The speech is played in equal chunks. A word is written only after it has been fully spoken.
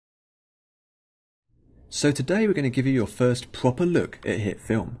So today we're going to give you your first proper look at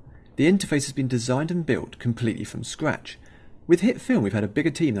HitFilm. The interface has been designed and built completely from scratch. With HitFilm we've had a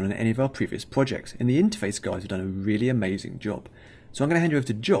bigger team than on any of our previous projects, and the interface guys have done a really amazing job. So I'm going to hand you over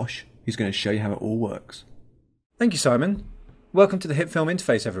to Josh, who's going to show you how it all works. Thank you, Simon. Welcome to the HitFilm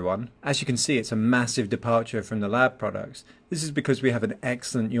interface, everyone. As you can see, it's a massive departure from the lab products. This is because we have an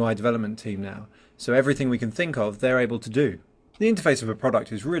excellent UI development team now, so everything we can think of, they're able to do. The interface of a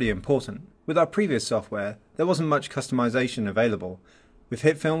product is really important. With our previous software, there wasn't much customization available. With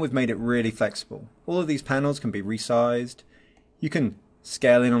HitFilm, we've made it really flexible. All of these panels can be resized. You can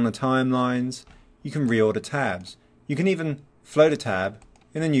scale in on the timelines. You can reorder tabs. You can even float a tab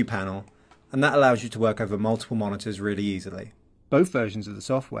in a new panel, and that allows you to work over multiple monitors really easily. Both versions of the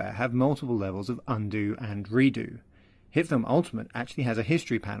software have multiple levels of undo and redo. HitFilm Ultimate actually has a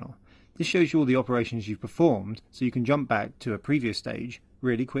history panel. This shows you all the operations you've performed, so you can jump back to a previous stage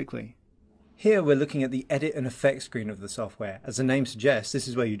really quickly. Here we're looking at the edit and effects screen of the software. As the name suggests, this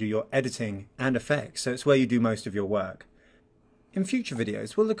is where you do your editing and effects, so it's where you do most of your work. In future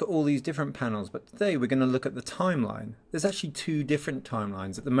videos we'll look at all these different panels, but today we're going to look at the timeline. There's actually two different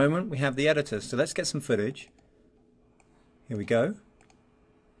timelines. At the moment we have the editor, so let's get some footage. Here we go.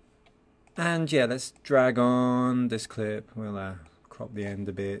 And yeah, let's drag on this clip. We'll crop the end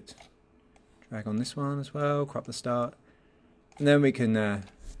a bit. Drag on this one as well, crop the start. And then we can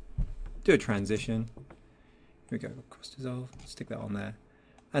do a transition. Here we go, cross dissolve, stick that on there.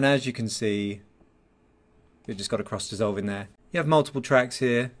 And as you can see, we've just got a cross dissolve in there. You have multiple tracks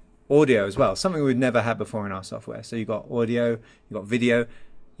here, audio as well, something we've never had before in our software. So you've got audio, you've got video.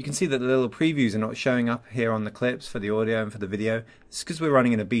 You can see that the little previews are not showing up here on the clips for the audio and for the video. It's because we're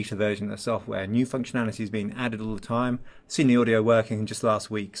running in a beta version of the software. New functionality is being added all the time. I've seen the audio working just last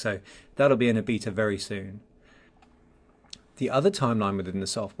week, so that'll be in a beta very soon. The other timeline within the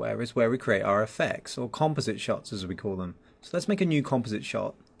software is where we create our effects, or composite shots as we call them. So let's make a new composite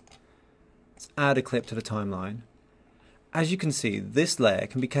shot. Let's add a clip to the timeline. As you can see, this layer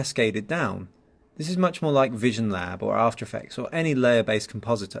can be cascaded down. This is much more like Vision Lab or After Effects or any layer-based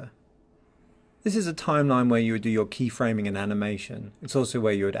compositor. This is a timeline where you would do your keyframing and animation. It's also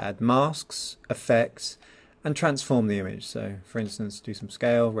where you would add masks, effects, and transform the image. So, for instance, do some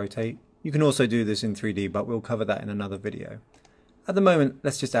scale, rotate. You can also do this in 3D, but we'll cover that in another video. At the moment,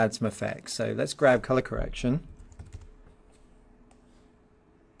 let's just add some effects. So let's grab color correction.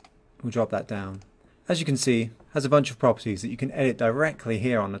 We'll drop that down. As you can see, it has a bunch of properties that you can edit directly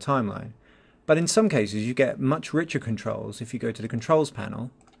here on the timeline. But in some cases you get much richer controls if you go to the controls panel,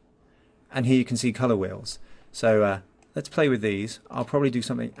 and here you can see color wheels. So let's play with these. I'll probably do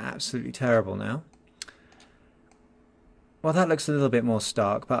something absolutely terrible now. Well, that looks a little bit more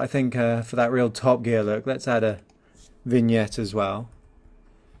stark, but I think for that real Top Gear look, let's add a vignette as well.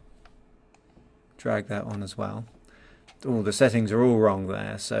 Drag that on as well. Oh, the settings are all wrong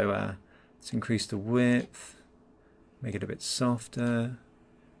there, so let's increase the width, make it a bit softer.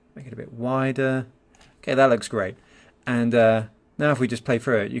 Make it a bit wider. Okay, that looks great. And now if we just play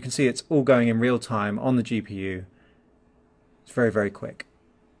through it, you can see it's all going in real time on the GPU. It's very, very quick.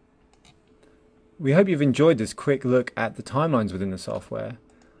 We hope you've enjoyed this quick look at the timelines within the software.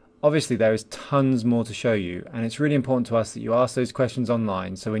 Obviously there is tons more to show you, and it's really important to us that you ask those questions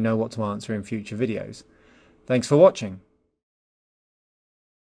online so we know what to answer in future videos. Thanks for watching.